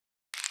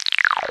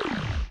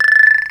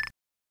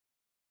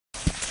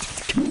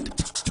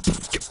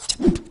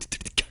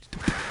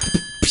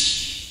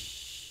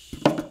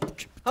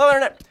Hello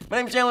Internet, my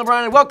name is Daniel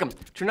O'Brien and welcome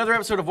to another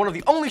episode of one of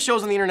the only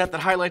shows on the internet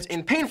that highlights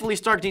in painfully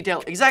stark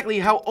detail exactly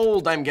how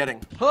old I'm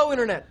getting. Hello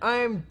Internet,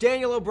 I'm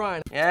Daniel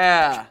O'Brien.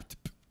 Yeah,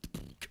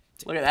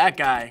 look at that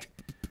guy.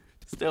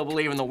 Still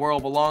believing the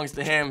world belongs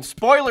to him.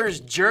 Spoilers,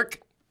 jerk.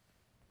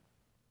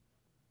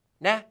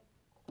 Nah.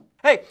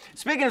 Hey,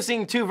 speaking of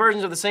seeing two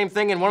versions of the same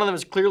thing and one of them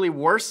is clearly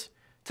worse,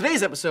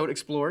 today's episode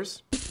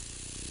explores...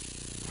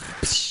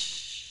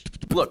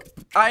 Look,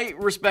 I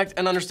respect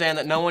and understand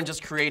that no one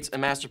just creates a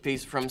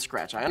masterpiece from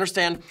scratch. I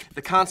understand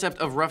the concept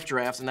of rough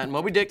drafts and that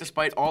Moby Dick,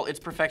 despite all its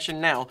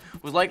perfection now,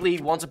 was likely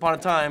once upon a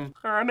time...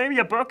 maybe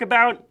a book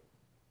about,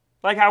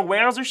 like, how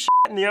whales are shit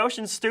and the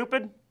ocean's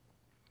stupid?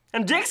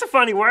 And dick's a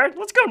funny word.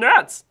 Let's go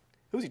nuts.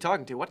 Who's he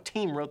talking to? What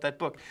team wrote that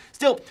book?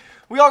 Still,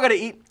 we all gotta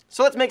eat,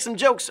 so let's make some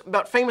jokes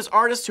about famous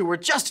artists who were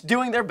just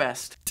doing their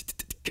best.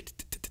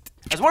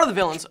 As one of the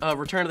villains of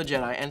Return of the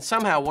Jedi, and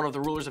somehow one of the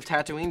rulers of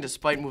Tatooine,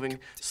 despite moving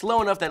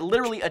slow enough that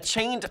literally a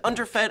chained,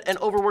 underfed, and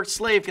overworked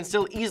slave can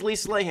still easily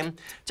slay him,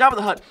 Jabba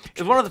the Hutt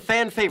is one of the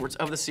fan favorites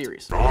of the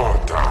series.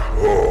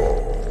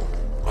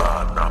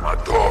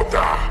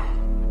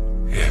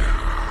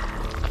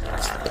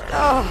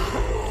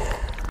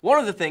 One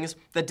of the things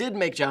that did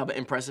make Jabba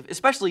impressive,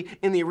 especially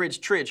in the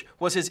Ridge Tridge,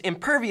 was his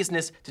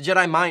imperviousness to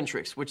Jedi mind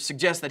tricks, which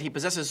suggests that he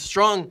possesses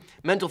strong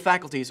mental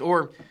faculties,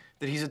 or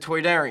that he's a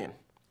Toydarian.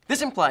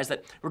 This implies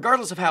that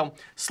regardless of how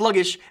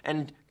sluggish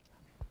and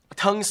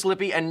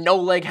tongue-slippy and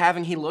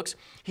no-leg-having he looks,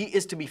 he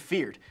is to be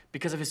feared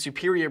because of his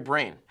superior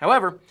brain.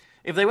 However,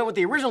 if they went with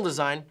the original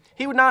design,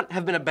 he would not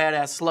have been a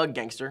badass slug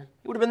gangster.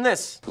 He would have been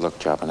this. Look,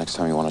 Jabba, next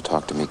time you want to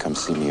talk to me, come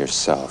see me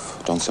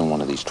yourself. Don't send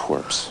one of these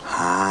twerps.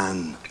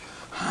 Han,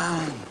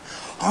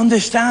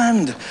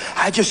 understand.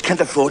 I just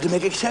can't afford to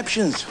make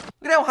exceptions.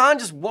 Look at how Han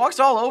just walks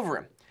all over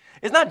him.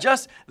 It's not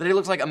just that he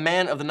looks like a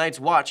man of the Night's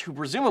Watch who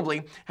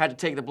presumably had to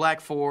take the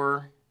black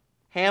for...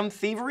 ham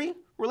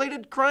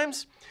thievery-related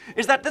crimes?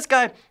 Is that this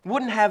guy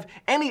wouldn't have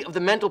any of the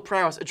mental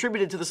prowess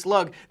attributed to the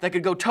slug that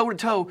could go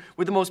toe-to-toe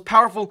with the most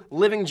powerful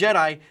living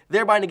Jedi,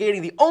 thereby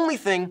negating the only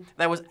thing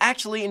that was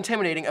actually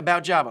intimidating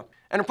about Jabba,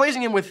 and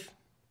replacing him with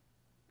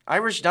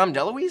Irish Dom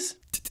DeLuise?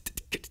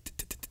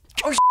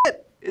 Oh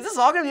shit! Is this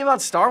all gonna be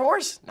about Star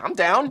Wars? I'm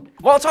down.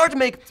 While it's hard to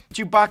make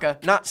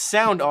Chewbacca not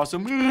sound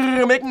awesome,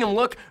 making him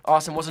look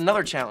awesome was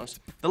another challenge.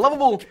 The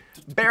lovable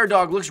bear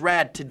dog looks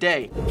rad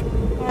today.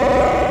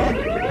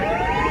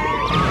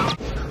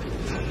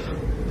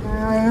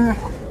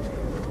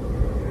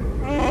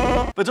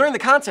 But during the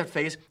concept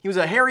phase, he was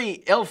a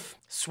hairy elf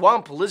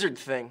swamp lizard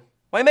thing.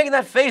 Why are you making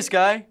that face,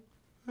 guy?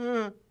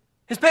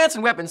 His pants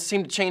and weapons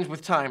seemed to change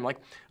with time, like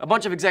a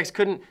bunch of execs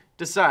couldn't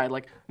decide,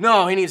 like,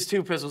 no, he needs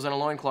 2 pistols and a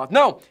loincloth.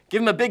 No,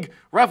 give him a big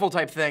rifle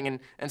type thing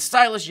and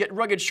stylish yet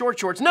rugged short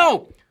shorts.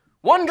 No,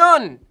 1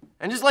 gun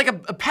and just like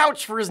a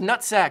pouch for his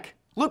nutsack.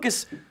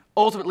 Lucas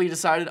ultimately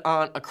decided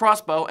on a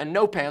crossbow and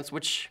no pants,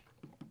 which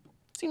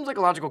seems like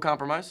a logical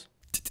compromise.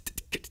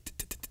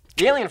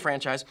 The Alien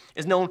franchise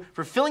is known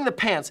for filling the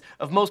pants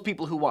of most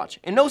people who watch,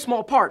 in no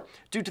small part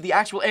due to the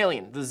actual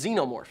alien, the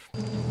xenomorph.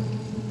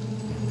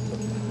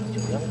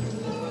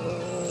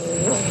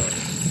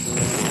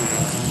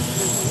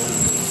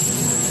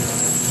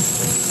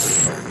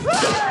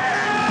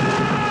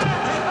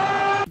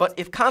 But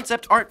if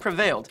concept art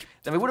prevailed,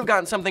 then we would have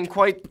gotten something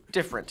quite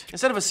different.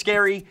 Instead of a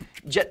scary,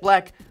 jet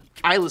black,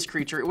 eyeless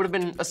creature, it would have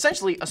been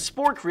essentially a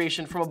spore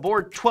creation from a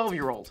bored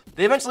 12-year-old.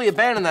 They eventually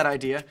abandoned that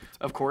idea,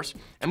 of course,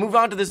 and moved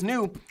on to this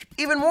new,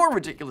 even more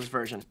ridiculous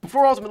version,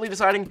 before ultimately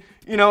deciding,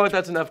 you know what,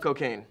 that's enough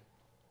cocaine.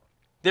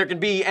 There can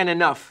be an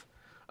enough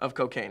of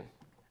cocaine.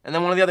 And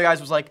then one of the other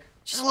guys was like,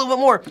 just a little bit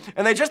more,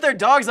 and they dressed their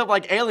dogs up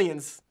like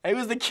aliens. It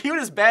was the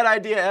cutest bad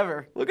idea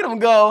ever. Look at them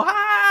go,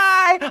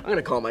 hi! I'm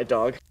gonna call my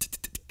dog.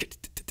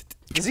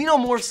 The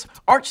Xenomorph's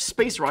arch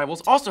space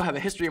rivals also have a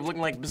history of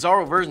looking like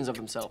bizarro versions of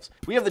themselves.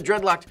 We have the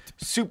dreadlocked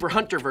Super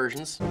Hunter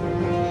versions.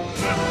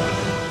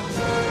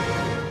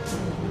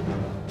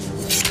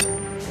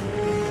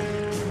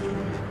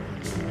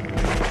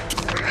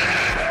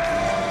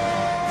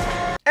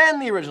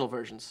 And the original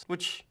versions,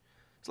 which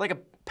is like a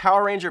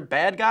Power Ranger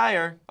bad guy,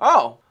 or...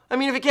 Oh, I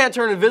mean, if he can't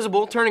turn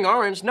invisible, turning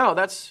orange, no,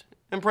 that's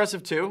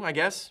impressive too, I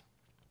guess.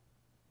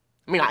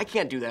 I mean, I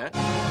can't do that.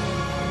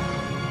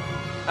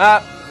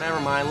 Never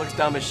mind, looks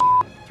dumb as shit.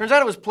 Turns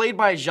out it was played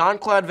by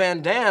Jean-Claude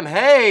Van Damme.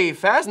 Hey,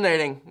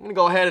 fascinating. I'm gonna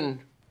go ahead and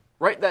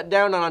write that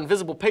down on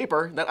invisible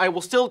paper that I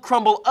will still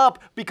crumble up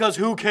because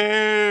who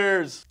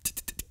cares?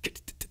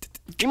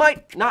 You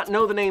might not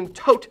know the name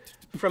Tote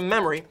from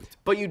memory,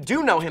 but you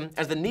do know him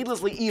as the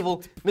needlessly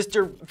evil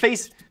Mr.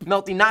 Face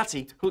Melty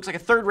Nazi who looks like a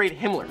third-rate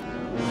Himmler.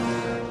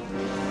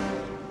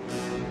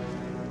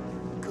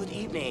 Good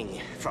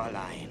evening,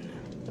 Fräulein.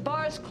 The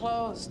bar is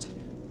closed.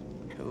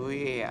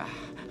 We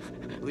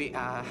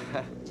are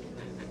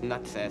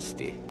not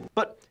thirsty.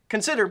 But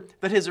consider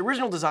that his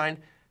original design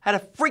had a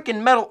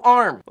freaking metal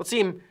arm. Let's see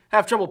him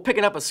have trouble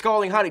picking up a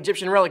scalding hot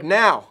Egyptian relic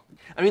now.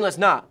 I mean, let's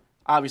not,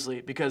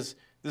 obviously, because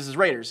this is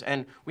Raiders,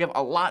 and we have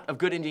a lot of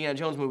good Indiana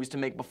Jones movies to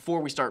make before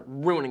we start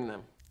ruining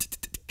them.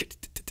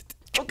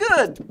 Oh,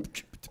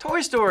 good.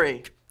 Toy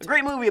Story. A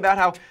great movie about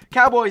how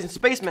cowboys and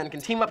spacemen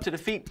can team up to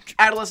defeat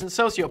adolescent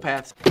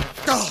sociopaths.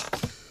 Oh,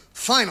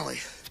 finally.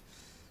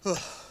 Ugh.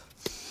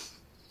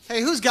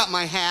 Hey, who's got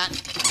my hat?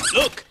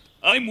 Look,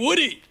 I'm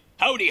Woody.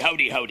 Howdy,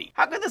 howdy, howdy.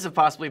 How could this have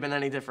possibly been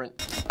any different?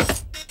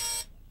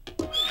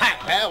 Hi,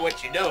 pal,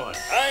 what you doing?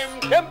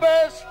 I'm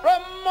Tempest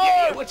from Mars.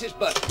 Yeah, what's his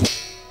butt?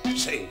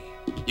 Say,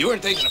 you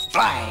weren't thinking of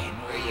flying,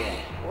 were you?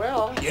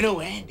 Well, You know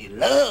Andy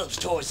loves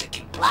toys that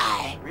can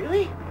fly.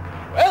 really?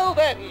 Well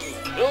then,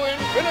 to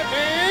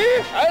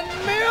infinity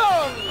and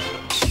beyond.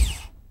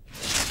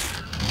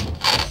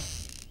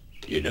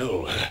 You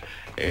know,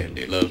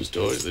 Andy loves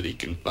toys that he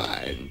can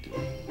find.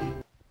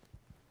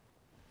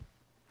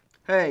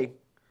 Hey,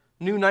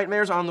 new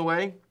nightmares on the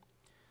way?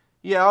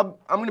 Yeah, I'm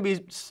gonna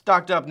be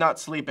stocked up, not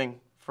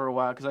sleeping for a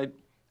while, because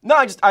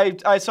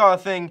I saw a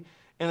thing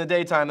in the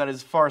daytime that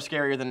is far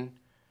scarier than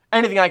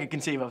anything I could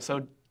conceive of,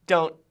 so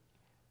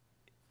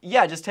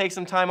just take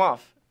some time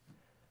off.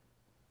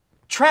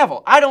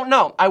 Travel, I don't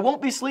know. I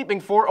won't be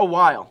sleeping for a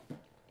while.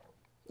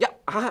 Yeah,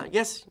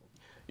 yes,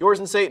 yours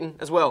and Satan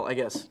as well, I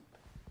guess.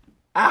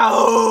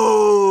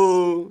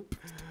 Ow!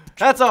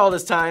 That's all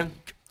this time.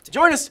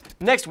 Join us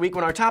next week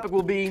when our topic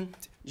will be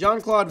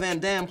Jean-Claude Van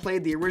Damme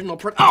played the original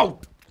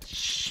Oh!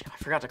 Shit, I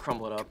forgot to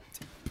crumble it up.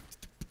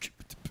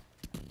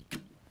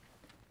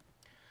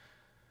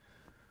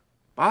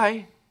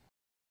 Bye.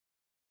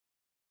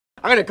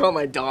 I'm gonna call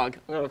my dog.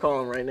 I'm gonna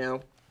call him right now.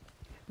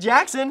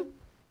 Jackson!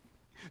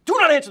 Do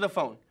not answer the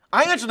phone.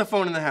 I answer the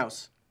phone in the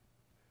house.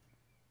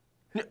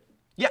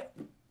 Yeah.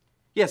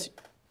 Yes.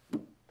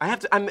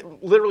 I'm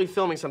literally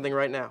filming something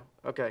right now.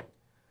 Okay.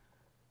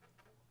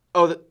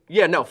 Oh,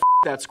 yeah, no,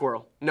 that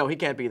squirrel. No, he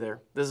can't be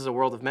there. This is a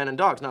world of men and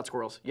dogs, not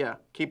squirrels. Yeah,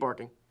 keep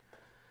barking.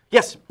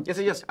 Yes, yes,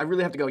 yes, I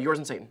really have to go. Yours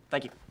and Satan.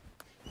 Thank you.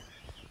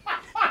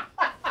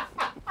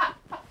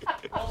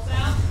 Roll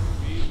sound.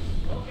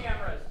 Roll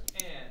cameras.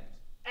 And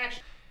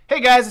action.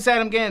 Hey guys, it's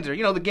Adam Ganser.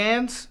 You know the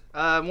Gans?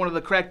 One of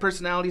the crack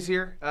personalities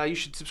here. You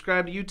should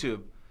subscribe to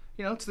YouTube.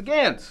 You know, it's the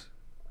Gans.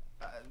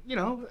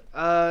 I'm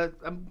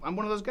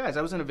one of those guys.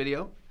 I was in a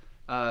video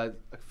a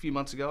few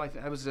months ago. I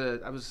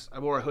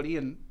wore a hoodie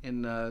in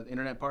the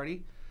internet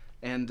party,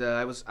 and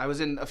I was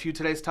in a few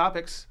Today's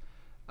Topics.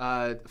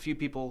 A few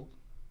people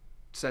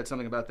said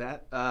something about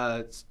that.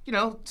 It's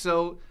your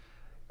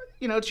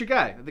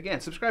guy, the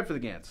Gans. Subscribe for the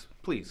Gans,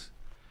 please.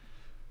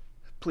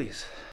 Please.